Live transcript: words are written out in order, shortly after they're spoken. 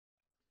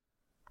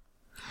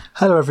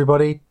Hello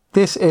everybody,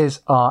 this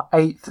is our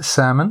 8th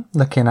sermon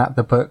looking at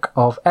the book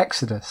of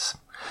Exodus.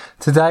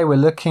 Today we're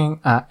looking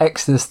at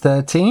Exodus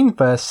 13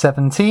 verse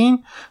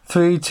 17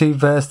 through to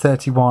verse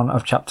 31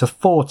 of chapter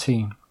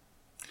 14.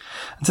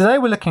 And today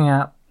we're looking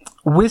at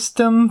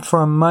wisdom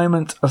for a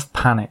moment of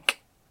panic.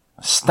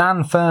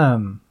 Stand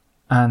firm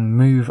and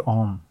move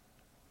on.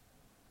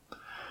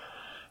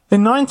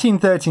 In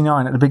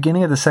 1939, at the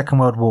beginning of the Second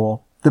World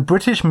War, the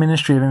British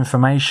Ministry of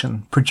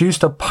Information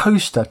produced a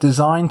poster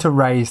designed to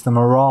raise the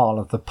morale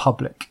of the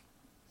public.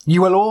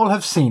 You will all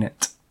have seen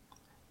it.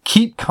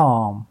 Keep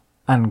calm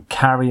and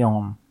carry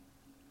on.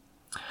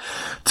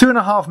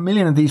 2.5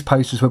 million of these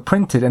posters were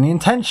printed, and the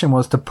intention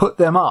was to put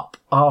them up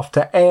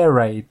after air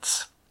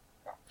raids.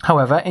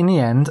 However, in the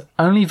end,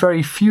 only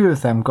very few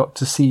of them got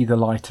to see the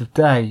light of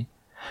day,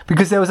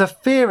 because there was a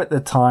fear at the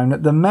time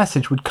that the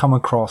message would come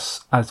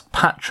across as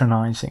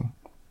patronising.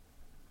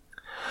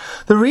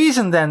 The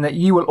reason then that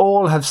you will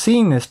all have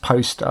seen this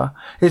poster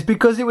is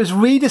because it was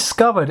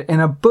rediscovered in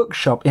a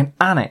bookshop in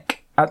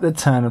Alnwick at the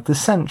turn of the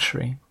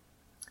century.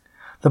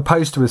 The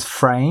poster was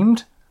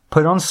framed,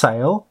 put on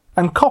sale,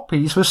 and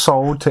copies were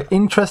sold to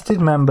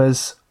interested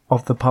members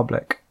of the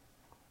public.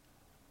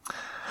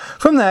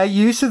 From there,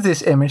 use of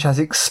this image has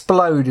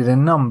exploded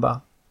in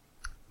number.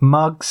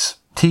 Mugs,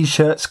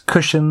 t-shirts,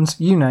 cushions,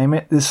 you name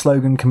it, this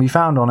slogan can be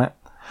found on it.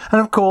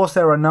 And of course,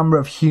 there are a number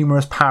of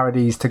humorous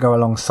parodies to go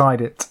alongside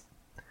it.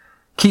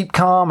 Keep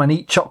calm and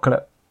eat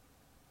chocolate.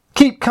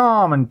 Keep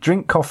calm and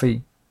drink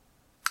coffee.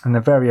 And the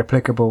very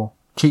applicable,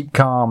 keep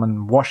calm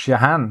and wash your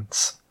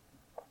hands.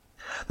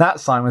 That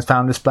sign was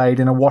found displayed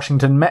in a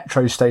Washington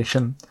metro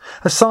station,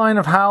 a sign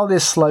of how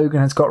this slogan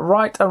has got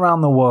right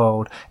around the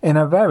world in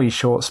a very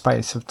short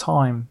space of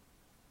time.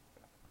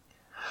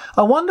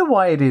 I wonder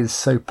why it is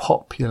so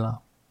popular.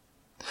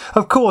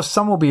 Of course,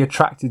 some will be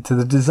attracted to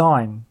the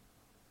design.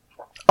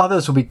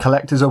 Others will be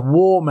collectors of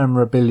war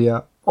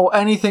memorabilia or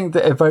anything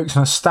that evokes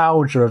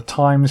nostalgia of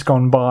times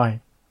gone by.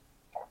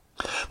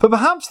 But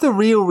perhaps the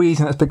real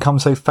reason it's become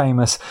so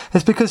famous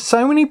is because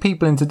so many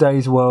people in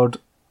today's world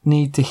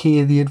need to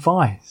hear the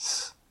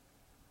advice.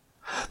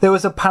 There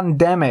was a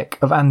pandemic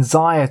of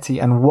anxiety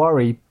and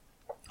worry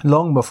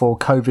long before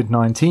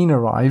COVID-19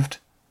 arrived.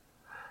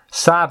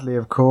 Sadly,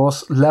 of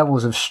course,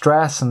 levels of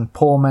stress and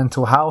poor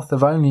mental health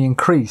have only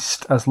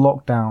increased as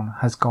lockdown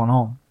has gone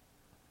on.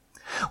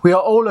 We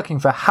are all looking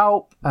for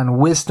help and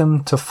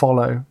wisdom to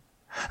follow.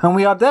 And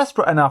we are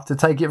desperate enough to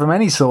take it from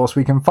any source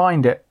we can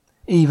find it,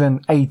 even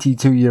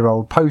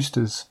 82-year-old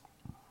posters.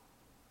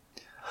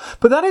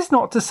 But that is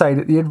not to say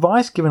that the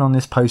advice given on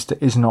this poster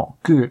is not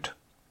good.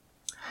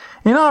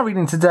 In our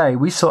reading today,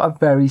 we saw a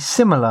very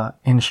similar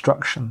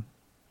instruction.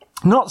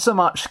 Not so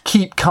much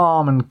keep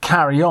calm and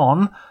carry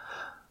on,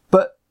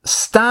 but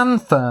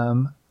stand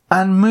firm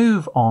and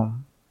move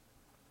on.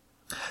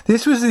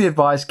 This was the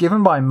advice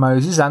given by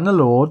Moses and the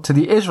Lord to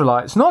the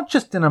Israelites, not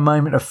just in a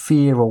moment of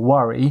fear or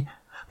worry,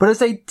 but as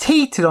they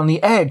teetered on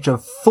the edge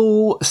of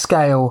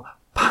full-scale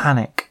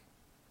panic.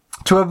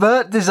 To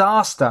avert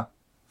disaster,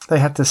 they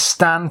had to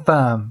stand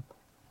firm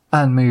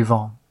and move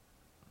on.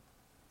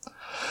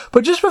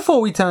 But just before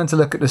we turn to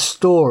look at the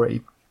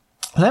story,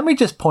 let me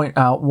just point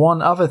out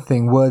one other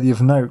thing worthy of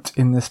note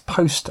in this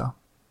poster.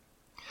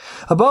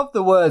 Above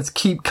the words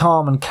keep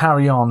calm and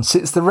carry on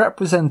sits the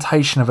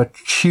representation of a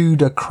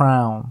Tudor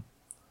crown,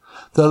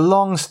 the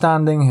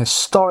long-standing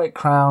historic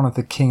crown of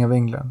the King of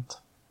England.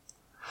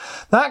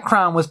 That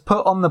crown was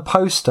put on the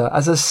poster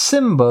as a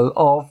symbol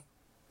of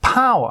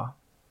power,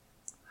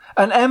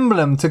 an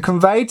emblem to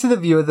convey to the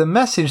viewer the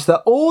message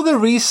that all the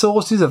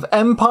resources of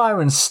empire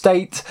and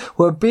state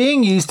were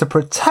being used to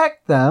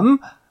protect them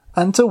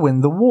and to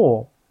win the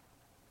war.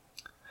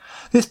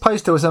 This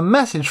poster was a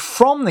message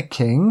from the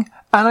king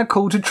and a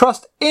call to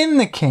trust in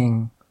the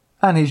king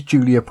and his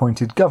duly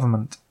appointed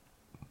government.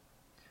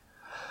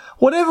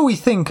 Whatever we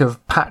think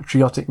of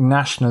patriotic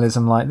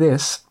nationalism like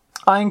this,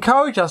 I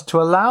encourage us to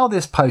allow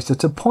this poster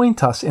to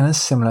point us in a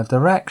similar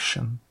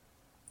direction.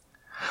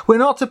 We're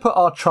not to put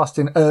our trust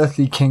in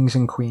earthly kings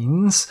and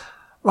queens,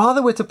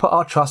 rather we're to put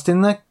our trust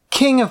in the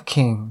King of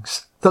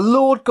Kings, the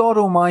Lord God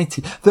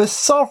Almighty, the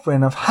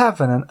sovereign of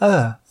heaven and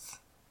earth.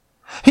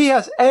 He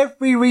has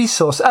every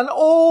resource and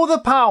all the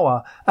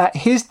power at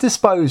his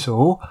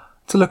disposal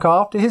to look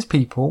after his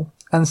people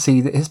and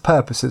see that his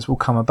purposes will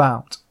come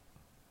about.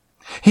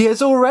 He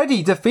has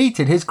already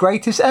defeated his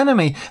greatest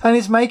enemy and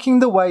is making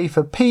the way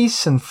for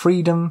peace and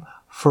freedom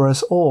for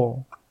us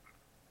all.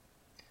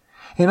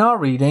 In our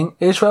reading,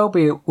 Israel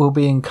will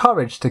be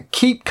encouraged to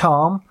keep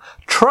calm,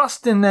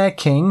 trust in their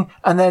king,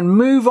 and then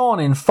move on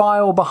in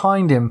file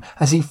behind him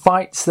as he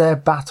fights their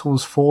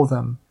battles for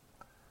them.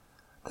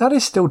 That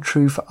is still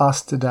true for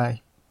us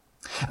today.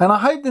 And I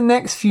hope the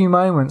next few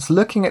moments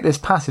looking at this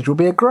passage will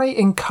be a great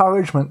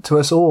encouragement to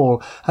us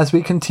all as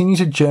we continue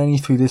to journey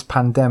through this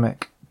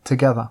pandemic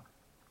together.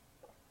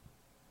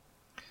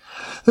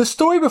 The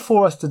story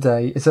before us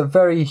today is a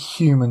very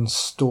human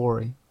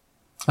story.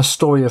 A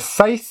story of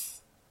faith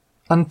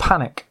and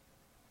panic.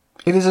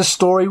 It is a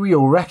story we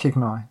all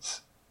recognise.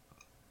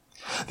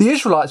 The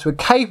Israelites were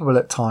capable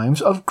at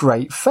times of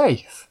great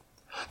faith.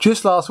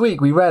 Just last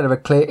week we read of a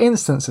clear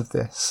instance of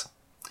this.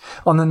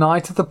 On the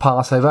night of the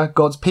Passover,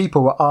 God's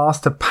people were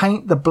asked to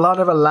paint the blood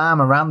of a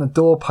lamb around the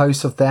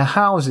doorposts of their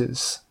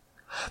houses.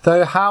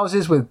 Though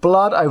houses with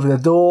blood over the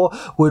door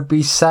would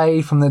be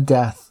saved from the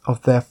death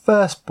of their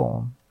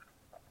firstborn.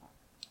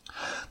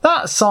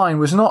 That sign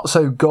was not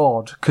so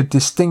God could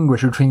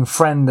distinguish between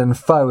friend and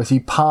foe as he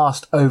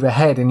passed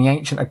overhead in the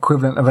ancient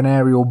equivalent of an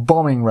aerial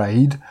bombing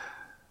raid.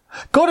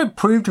 God had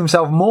proved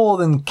himself more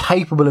than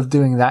capable of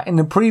doing that in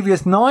the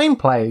previous 9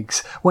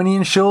 plagues, when he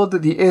ensured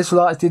that the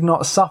Israelites did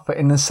not suffer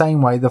in the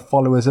same way the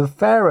followers of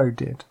Pharaoh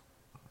did.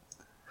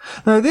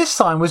 No, this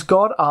sign was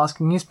God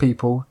asking his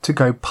people to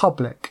go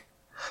public,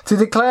 to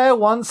declare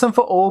once and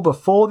for all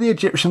before the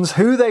Egyptians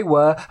who they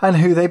were and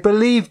who they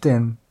believed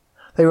in.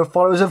 They were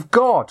followers of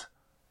God,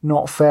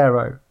 not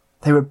Pharaoh.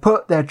 They would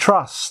put their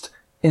trust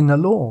in the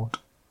Lord.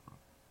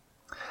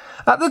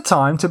 At the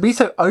time, to be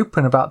so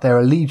open about their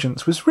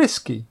allegiance was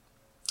risky.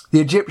 The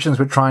Egyptians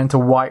were trying to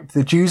wipe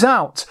the Jews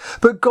out,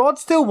 but God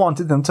still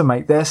wanted them to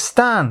make their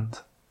stand.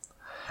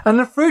 And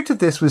the fruit of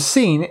this was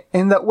seen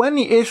in that when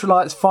the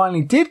Israelites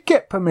finally did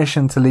get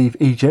permission to leave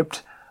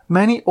Egypt,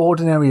 many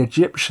ordinary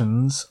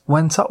Egyptians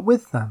went up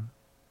with them.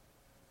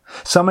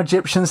 Some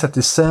Egyptians had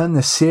discerned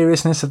the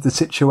seriousness of the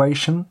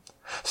situation.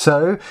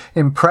 So,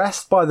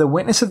 impressed by the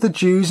witness of the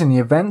Jews in the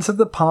events of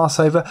the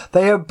Passover,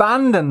 they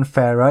abandoned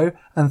Pharaoh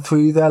and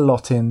threw their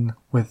lot in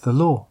with the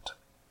Lord.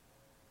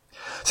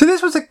 So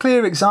this was a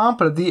clear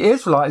example of the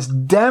Israelites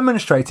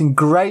demonstrating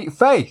great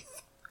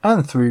faith,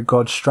 and through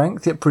God's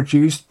strength it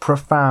produced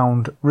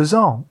profound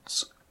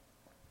results.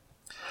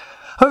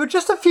 However,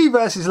 just a few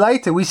verses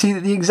later we see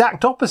that the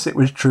exact opposite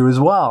was true as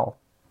well.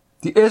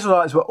 The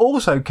Israelites were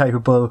also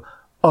capable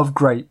of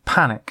great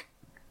panic.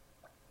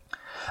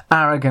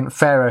 Arrogant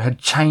Pharaoh had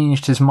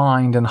changed his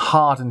mind and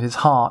hardened his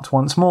heart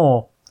once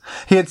more.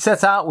 He had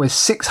set out with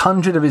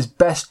 600 of his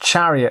best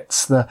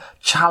chariots, the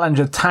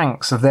Challenger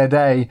tanks of their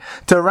day,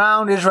 to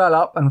round Israel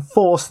up and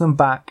force them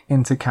back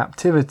into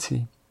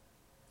captivity.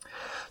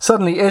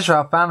 Suddenly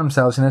Israel found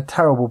themselves in a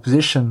terrible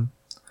position.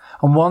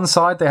 On one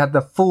side they had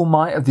the full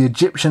might of the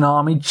Egyptian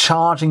army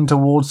charging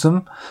towards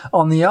them.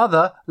 On the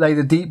other lay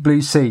the deep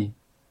blue sea,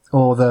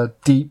 or the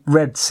deep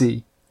Red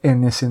Sea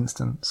in this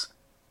instance.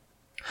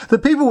 The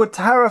people were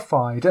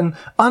terrified, and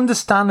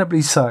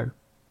understandably so.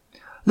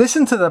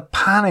 Listen to the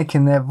panic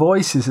in their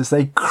voices as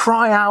they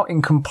cry out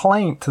in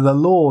complaint to the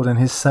Lord and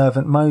his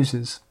servant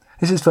Moses.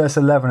 This is verse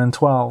 11 and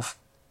 12.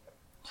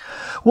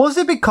 Was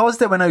it because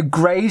there were no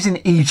graves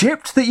in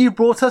Egypt that you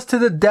brought us to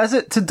the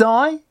desert to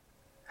die?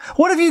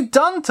 What have you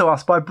done to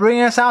us by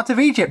bringing us out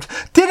of Egypt?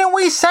 Didn't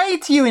we say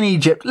to you in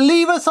Egypt,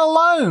 leave us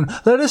alone,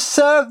 let us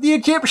serve the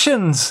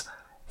Egyptians?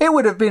 It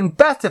would have been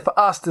better for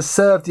us to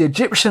serve the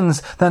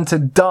Egyptians than to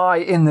die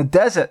in the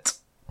desert.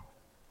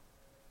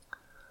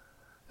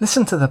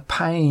 Listen to the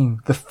pain,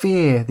 the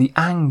fear, the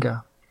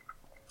anger.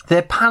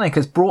 Their panic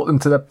has brought them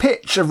to the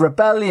pitch of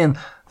rebellion,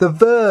 the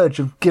verge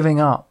of giving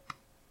up.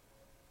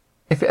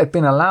 If it had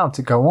been allowed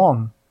to go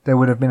on, there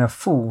would have been a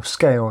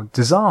full-scale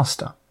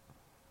disaster.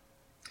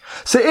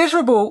 So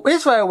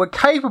Israel were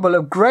capable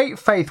of great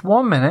faith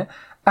one minute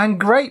and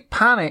great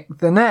panic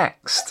the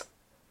next.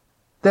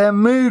 Their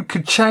mood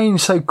could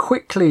change so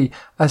quickly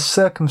as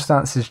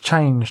circumstances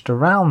changed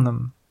around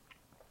them.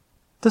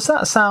 Does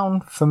that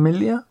sound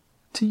familiar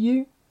to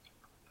you?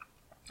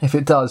 If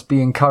it does,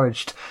 be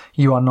encouraged.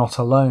 You are not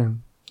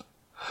alone.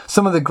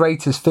 Some of the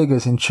greatest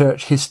figures in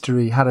church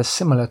history had a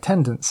similar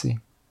tendency.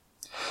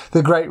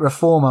 The great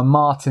reformer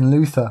Martin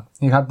Luther,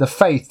 who had the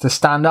faith to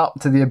stand up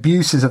to the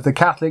abuses of the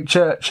Catholic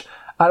Church,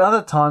 at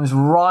other times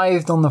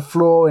writhed on the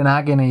floor in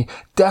agony,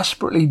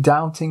 desperately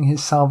doubting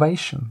his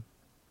salvation.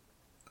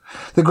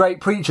 The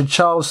great preacher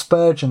Charles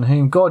Spurgeon,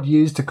 whom God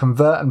used to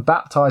convert and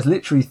baptize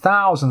literally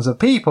thousands of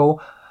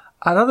people,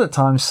 at other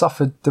times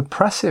suffered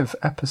depressive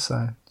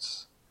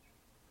episodes.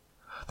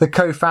 The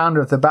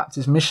co-founder of the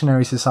Baptist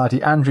Missionary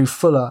Society, Andrew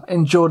Fuller,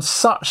 endured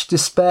such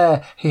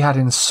despair he had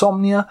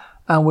insomnia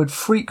and would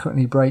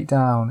frequently break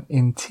down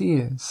in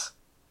tears.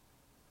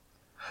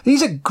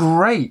 These are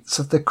greats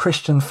of the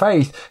Christian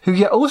faith who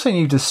yet also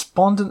knew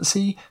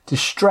despondency,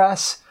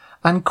 distress,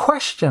 and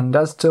questioned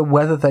as to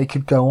whether they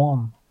could go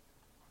on.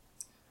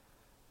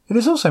 It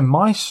is also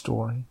my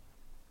story.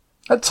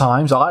 At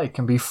times I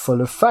can be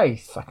full of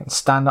faith. I can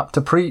stand up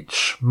to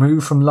preach,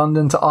 move from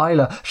London to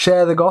Isla,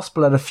 share the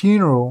gospel at a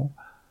funeral.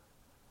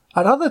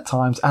 At other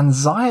times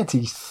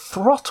anxiety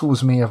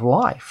throttles me of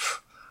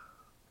life.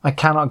 I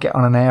cannot get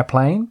on an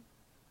airplane.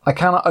 I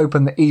cannot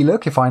open the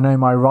e-look if I know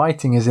my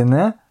writing is in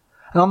there.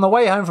 And on the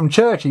way home from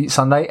church each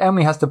Sunday,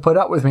 Emily has to put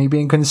up with me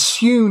being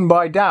consumed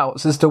by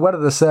doubts as to whether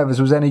the service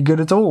was any good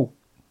at all.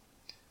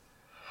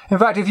 In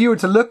fact, if you were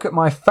to look at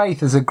my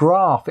faith as a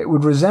graph, it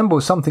would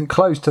resemble something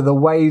close to the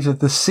waves of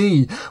the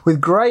sea,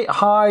 with great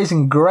highs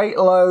and great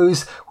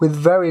lows, with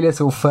very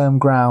little firm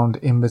ground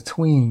in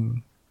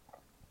between.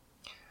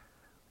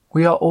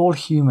 We are all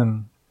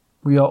human.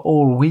 We are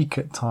all weak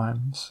at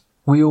times.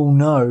 We all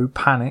know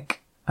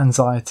panic,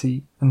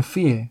 anxiety, and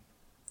fear.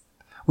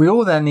 We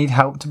all then need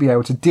help to be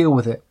able to deal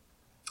with it.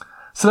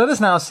 So let us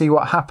now see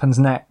what happens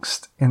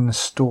next in the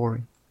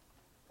story.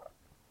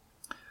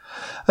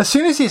 As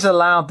soon as he's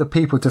allowed the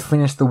people to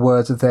finish the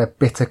words of their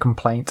bitter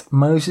complaint,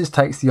 Moses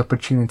takes the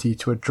opportunity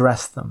to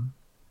address them.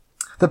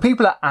 The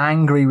people are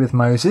angry with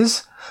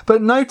Moses,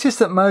 but notice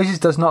that Moses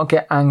does not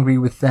get angry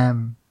with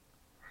them.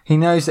 He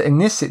knows that in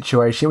this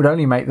situation it would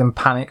only make them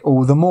panic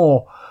all the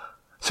more.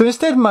 So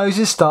instead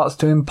Moses starts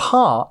to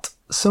impart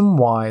some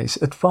wise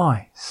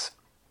advice.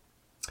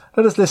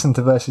 Let us listen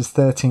to verses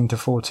 13 to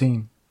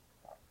 14.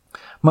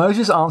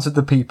 Moses answered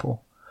the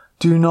people,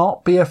 "Do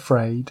not be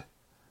afraid.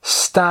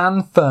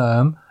 Stand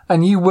firm,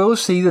 and you will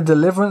see the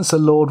deliverance the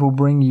Lord will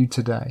bring you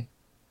today.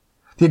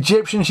 The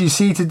Egyptians you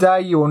see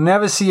today you will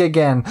never see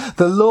again.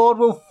 The Lord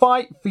will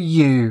fight for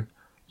you.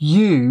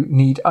 You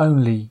need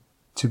only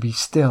to be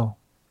still."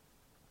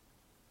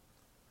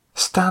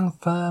 Stand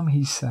firm,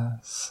 he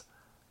says.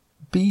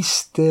 Be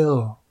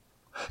still.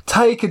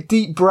 Take a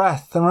deep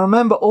breath and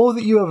remember all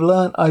that you have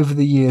learnt over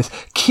the years.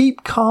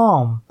 Keep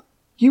calm.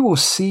 You will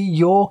see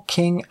your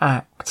king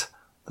act.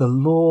 The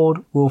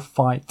Lord will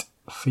fight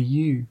for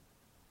you.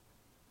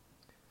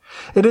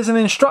 It is an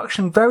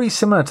instruction very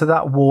similar to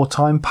that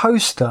wartime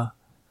poster,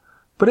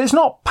 but it's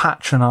not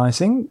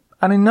patronising,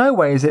 and in no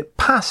way is it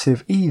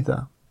passive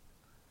either.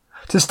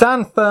 To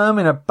stand firm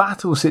in a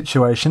battle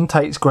situation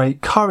takes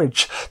great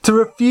courage. To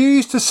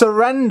refuse to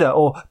surrender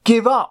or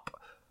give up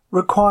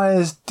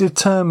requires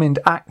determined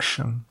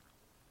action.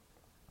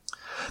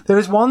 There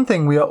is one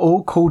thing we are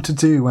all called to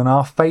do when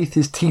our faith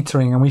is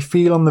teetering and we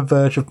feel on the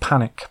verge of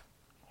panic.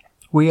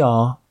 We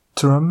are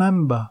to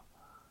remember.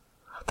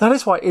 That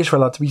is why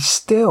Israel are to be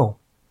still,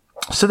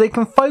 so they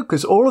can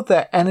focus all of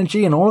their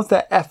energy and all of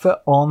their effort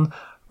on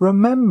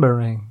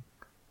remembering.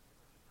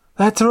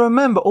 They are to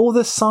remember all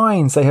the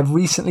signs they have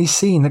recently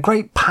seen, the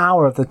great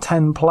power of the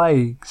 10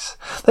 plagues.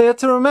 They are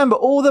to remember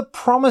all the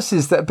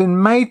promises that have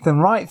been made them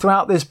right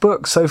throughout this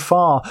book so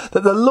far,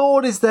 that the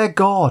Lord is their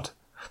God,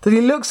 that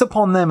he looks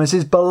upon them as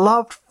his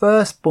beloved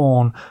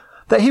firstborn,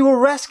 that he will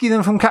rescue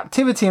them from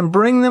captivity and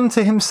bring them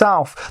to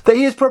himself, that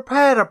he has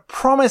prepared a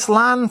promised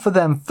land for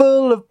them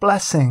full of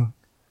blessing.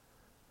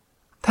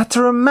 They had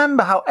to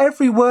remember how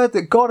every word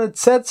that God had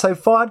said so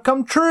far had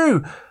come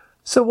true,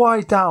 so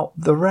why doubt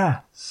the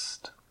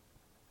rest?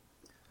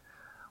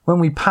 When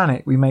we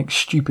panic, we make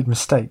stupid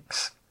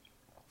mistakes.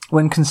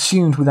 When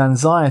consumed with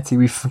anxiety,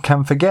 we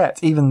can forget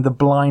even the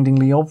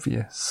blindingly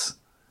obvious.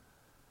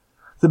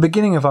 The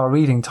beginning of our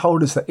reading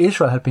told us that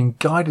Israel had been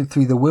guided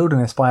through the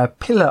wilderness by a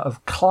pillar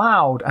of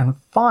cloud and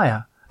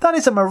fire. That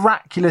is a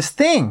miraculous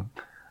thing,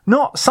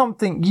 not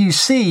something you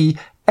see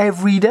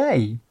every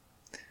day.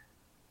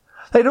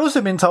 They'd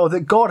also been told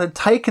that God had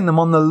taken them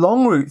on the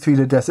long route through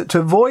the desert to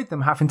avoid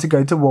them having to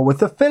go to war with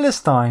the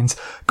Philistines.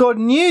 God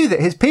knew that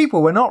his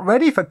people were not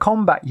ready for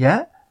combat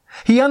yet.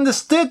 He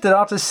understood that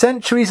after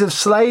centuries of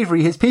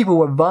slavery, his people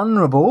were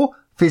vulnerable,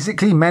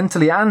 physically,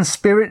 mentally, and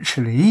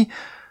spiritually.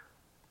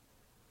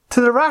 To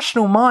the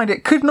rational mind,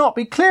 it could not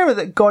be clearer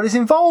that God is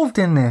involved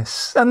in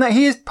this, and that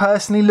he is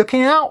personally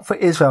looking out for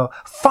Israel,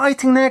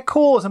 fighting their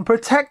cause and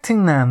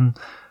protecting them.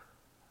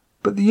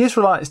 But the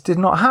Israelites did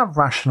not have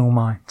rational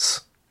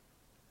minds.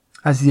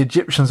 As the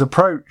Egyptians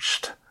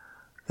approached,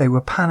 they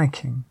were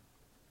panicking.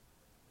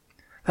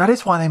 That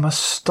is why they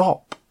must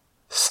stop,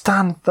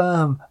 stand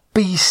firm,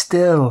 be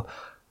still.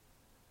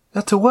 They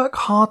have to work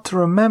hard to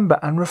remember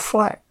and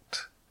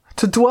reflect,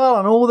 to dwell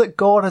on all that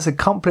God has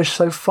accomplished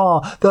so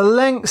far, the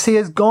lengths he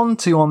has gone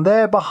to on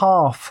their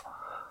behalf.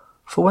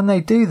 For when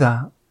they do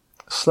that,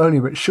 slowly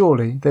but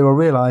surely, they will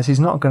realise he's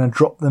not going to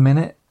drop them in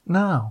it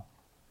now.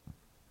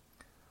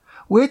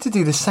 We're to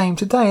do the same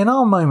today in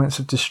our moments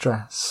of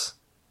distress.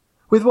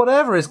 With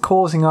whatever is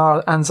causing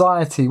our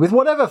anxiety, with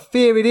whatever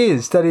fear it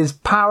is that is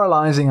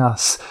paralysing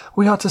us,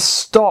 we are to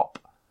stop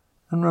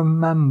and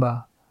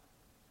remember.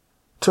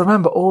 To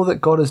remember all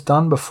that God has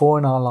done before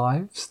in our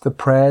lives, the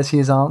prayers he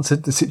has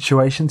answered, the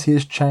situations he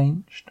has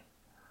changed.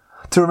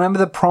 To remember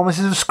the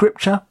promises of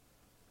Scripture,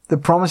 the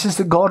promises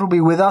that God will be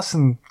with us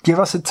and give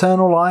us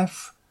eternal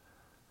life.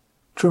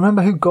 To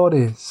remember who God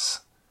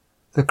is,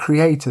 the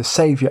Creator,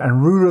 Saviour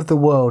and Ruler of the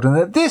world, and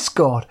that this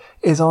God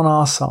is on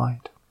our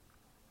side.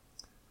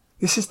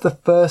 This is the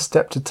first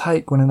step to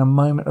take when in a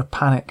moment of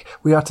panic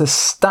we are to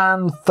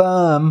stand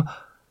firm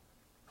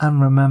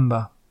and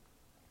remember.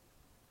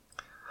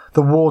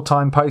 The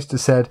wartime poster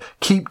said,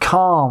 "Keep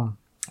calm,"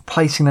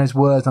 placing those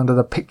words under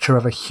the picture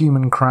of a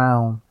human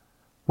crown.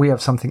 We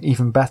have something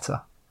even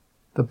better.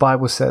 The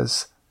Bible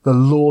says, "The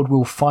Lord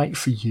will fight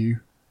for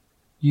you.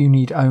 You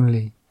need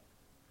only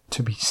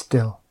to be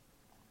still."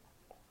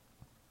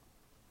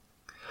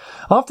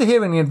 After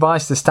hearing the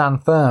advice to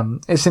stand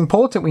firm, it's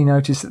important we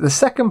notice that the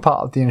second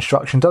part of the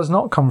instruction does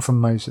not come from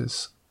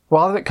Moses.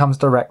 Rather, it comes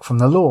direct from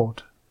the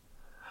Lord.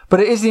 But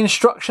it is the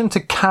instruction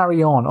to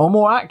carry on, or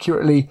more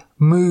accurately,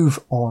 move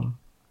on.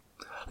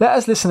 Let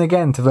us listen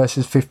again to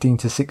verses 15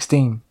 to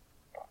 16.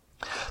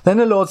 Then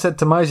the Lord said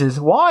to Moses,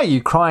 "Why are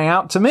you crying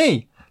out to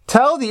me?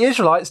 Tell the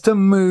Israelites to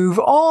move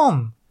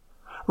on.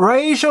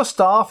 Raise your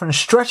staff and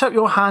stretch up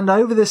your hand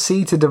over the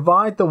sea to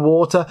divide the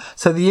water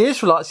so the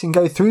Israelites can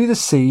go through the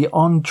sea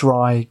on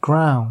dry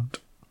ground.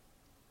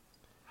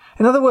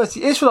 In other words,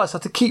 the Israelites are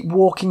to keep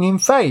walking in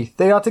faith.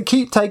 They are to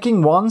keep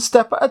taking one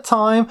step at a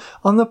time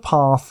on the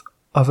path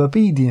of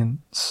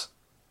obedience.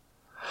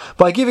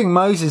 By giving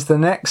Moses the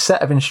next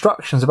set of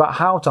instructions about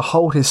how to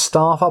hold his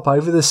staff up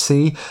over the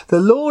sea,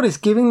 the Lord is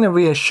giving the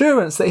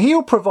reassurance that he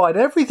will provide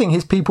everything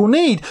his people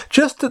need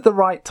just at the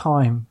right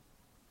time.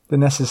 The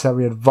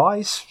necessary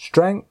advice,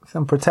 strength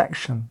and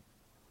protection.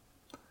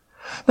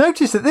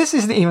 Notice that this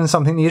isn't even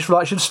something the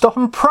Israelites should stop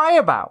and pray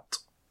about.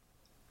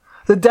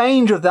 The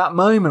danger of that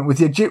moment with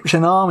the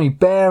Egyptian army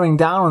bearing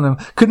down on them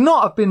could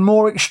not have been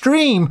more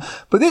extreme,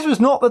 but this was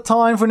not the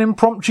time for an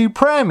impromptu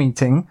prayer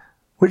meeting,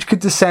 which could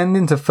descend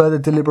into further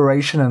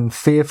deliberation and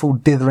fearful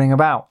dithering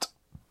about.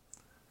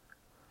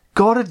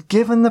 God had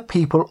given the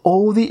people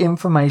all the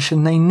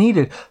information they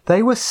needed.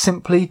 They were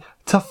simply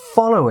to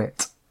follow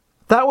it.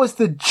 That was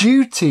the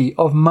duty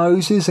of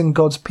Moses and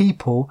God's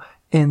people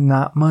in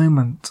that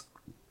moment.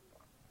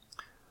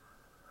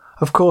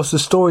 Of course, the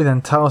story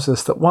then tells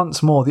us that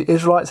once more the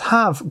Israelites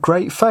have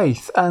great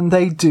faith and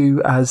they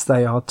do as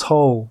they are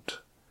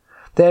told.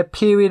 Their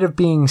period of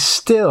being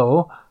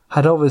still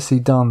had obviously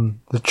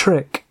done the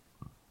trick.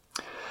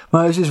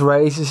 Moses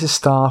raises his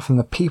staff and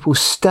the people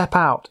step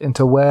out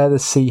into where the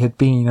sea had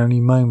been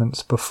only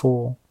moments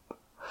before.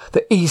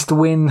 The east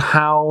wind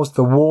howls,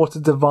 the water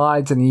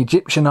divides, and the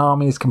Egyptian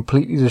army is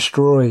completely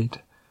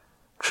destroyed.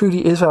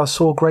 Truly, Israel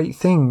saw great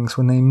things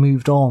when they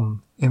moved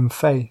on in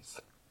faith.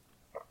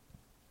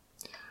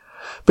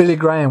 Billy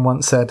Graham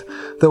once said,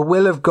 "The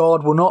will of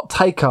God will not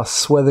take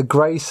us where the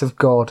grace of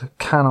God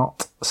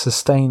cannot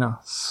sustain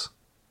us."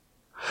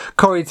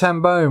 Corrie ten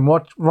Boom,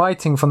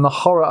 writing from the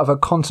horror of a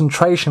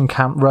concentration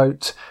camp,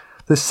 wrote,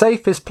 "The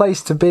safest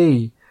place to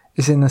be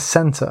is in the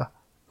centre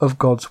of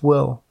God's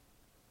will."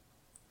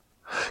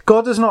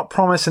 God does not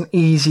promise an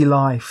easy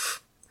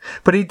life,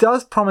 but he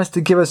does promise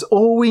to give us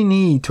all we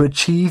need to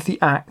achieve the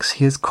acts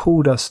he has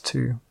called us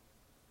to.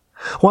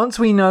 Once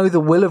we know the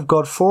will of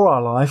God for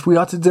our life, we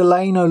are to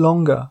delay no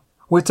longer.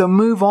 We're to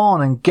move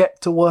on and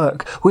get to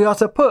work. We are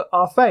to put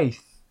our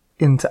faith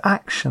into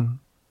action.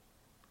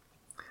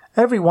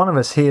 Every one of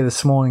us here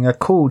this morning are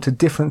called to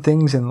different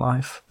things in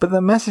life, but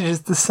the message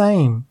is the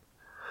same.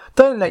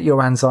 Don't let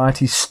your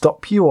anxiety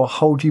stop you or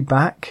hold you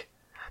back.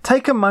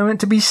 Take a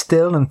moment to be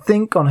still and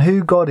think on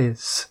who God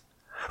is.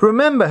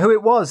 Remember who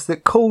it was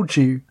that called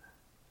you,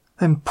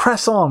 then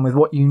press on with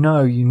what you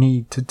know you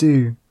need to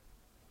do.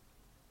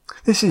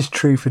 This is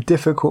true for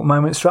difficult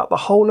moments throughout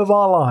the whole of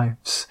our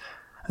lives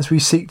as we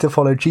seek to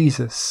follow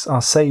Jesus,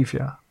 our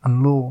Saviour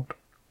and Lord.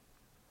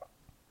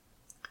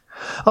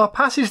 Our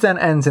passage then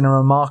ends in a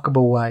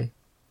remarkable way.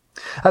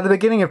 At the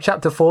beginning of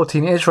chapter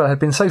 14, Israel had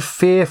been so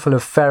fearful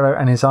of Pharaoh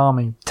and his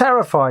army,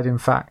 terrified in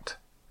fact.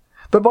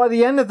 But by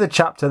the end of the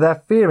chapter,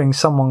 they're fearing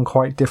someone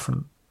quite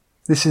different.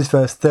 This is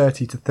verse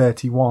 30 to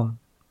 31.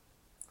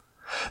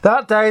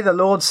 That day the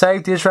Lord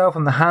saved Israel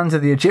from the hands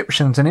of the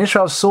Egyptians, and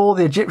Israel saw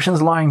the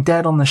Egyptians lying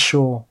dead on the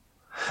shore.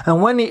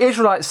 And when the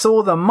Israelites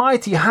saw the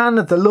mighty hand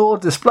of the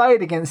Lord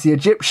displayed against the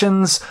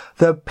Egyptians,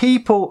 the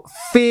people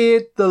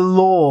feared the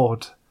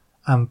Lord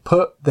and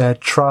put their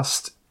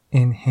trust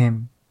in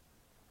him.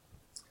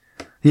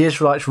 The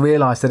Israelites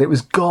realised that it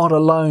was God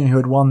alone who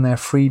had won their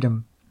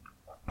freedom.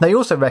 They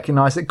also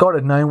recognised that God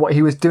had known what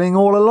he was doing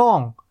all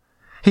along.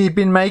 He had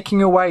been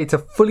making a way to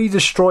fully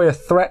destroy a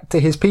threat to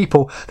his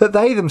people that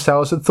they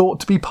themselves had thought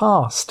to be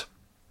past.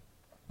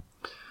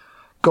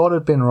 God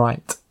had been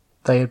right.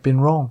 They had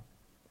been wrong.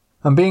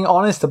 And being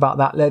honest about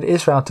that led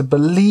Israel to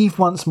believe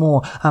once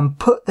more and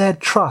put their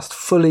trust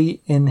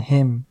fully in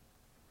him.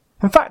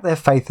 In fact, their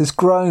faith has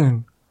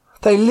grown.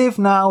 They live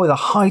now with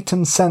a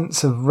heightened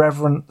sense of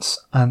reverence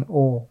and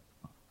awe.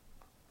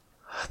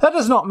 That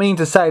does not mean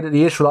to say that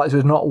the Israelites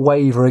would not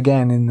waver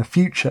again in the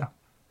future.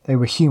 They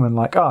were human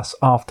like us,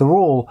 after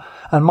all,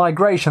 and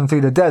migration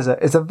through the desert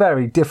is a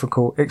very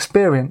difficult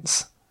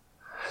experience.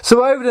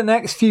 So over the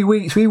next few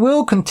weeks, we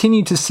will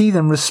continue to see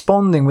them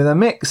responding with a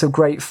mix of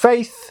great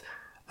faith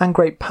and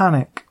great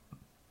panic.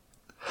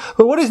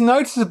 But what is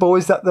noticeable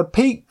is that the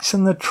peaks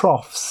and the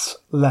troughs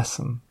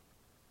lessen.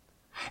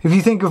 If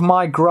you think of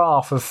my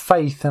graph of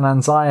faith and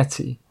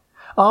anxiety,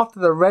 after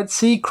the Red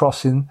Sea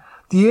crossing,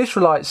 the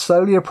Israelites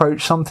slowly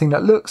approach something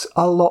that looks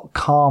a lot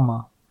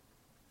calmer.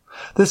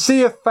 The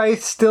sea of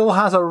faith still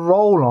has a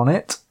roll on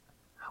it.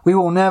 We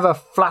will never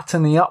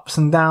flatten the ups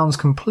and downs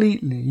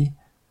completely,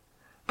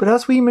 but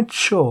as we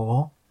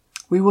mature,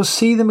 we will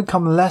see them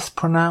become less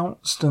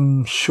pronounced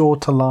and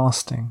shorter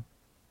lasting.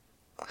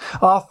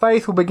 Our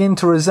faith will begin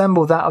to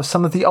resemble that of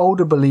some of the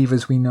older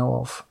believers we know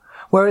of,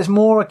 where it's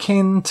more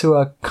akin to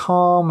a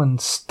calm and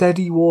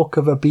steady walk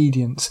of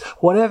obedience,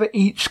 whatever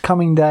each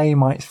coming day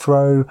might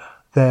throw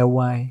their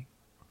way.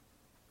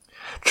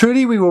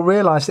 Truly, we will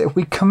realise that if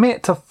we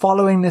commit to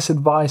following this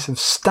advice of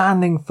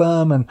standing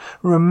firm and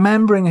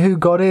remembering who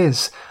God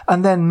is,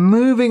 and then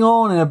moving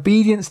on in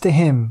obedience to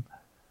him,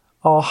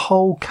 our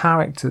whole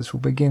characters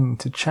will begin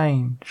to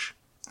change.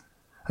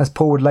 As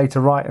Paul would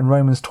later write in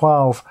Romans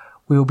 12,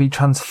 we will be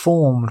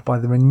transformed by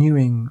the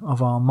renewing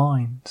of our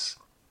minds.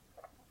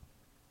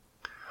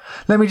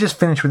 Let me just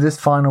finish with this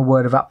final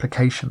word of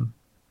application.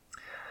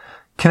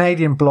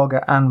 Canadian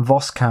blogger Anne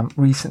Voskamp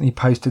recently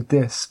posted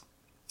this.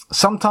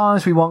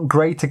 Sometimes we want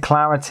greater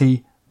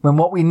clarity when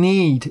what we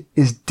need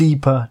is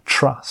deeper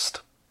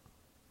trust.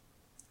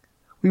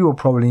 We will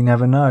probably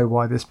never know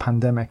why this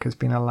pandemic has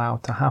been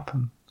allowed to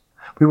happen.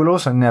 We will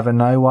also never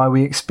know why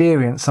we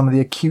experience some of the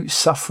acute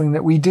suffering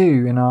that we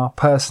do in our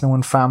personal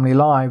and family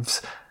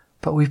lives,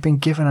 but we've been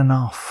given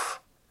enough.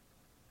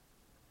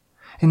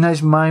 In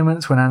those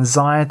moments when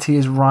anxiety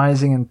is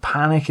rising and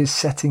panic is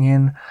setting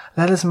in,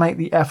 let us make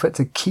the effort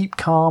to keep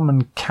calm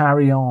and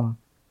carry on.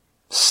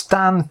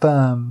 Stand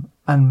firm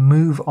and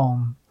move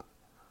on.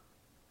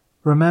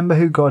 Remember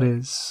who God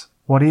is,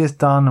 what He has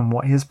done and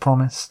what He has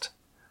promised,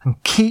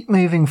 and keep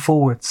moving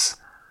forwards,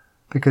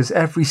 because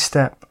every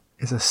step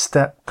is a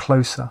step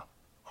closer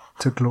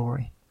to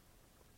glory.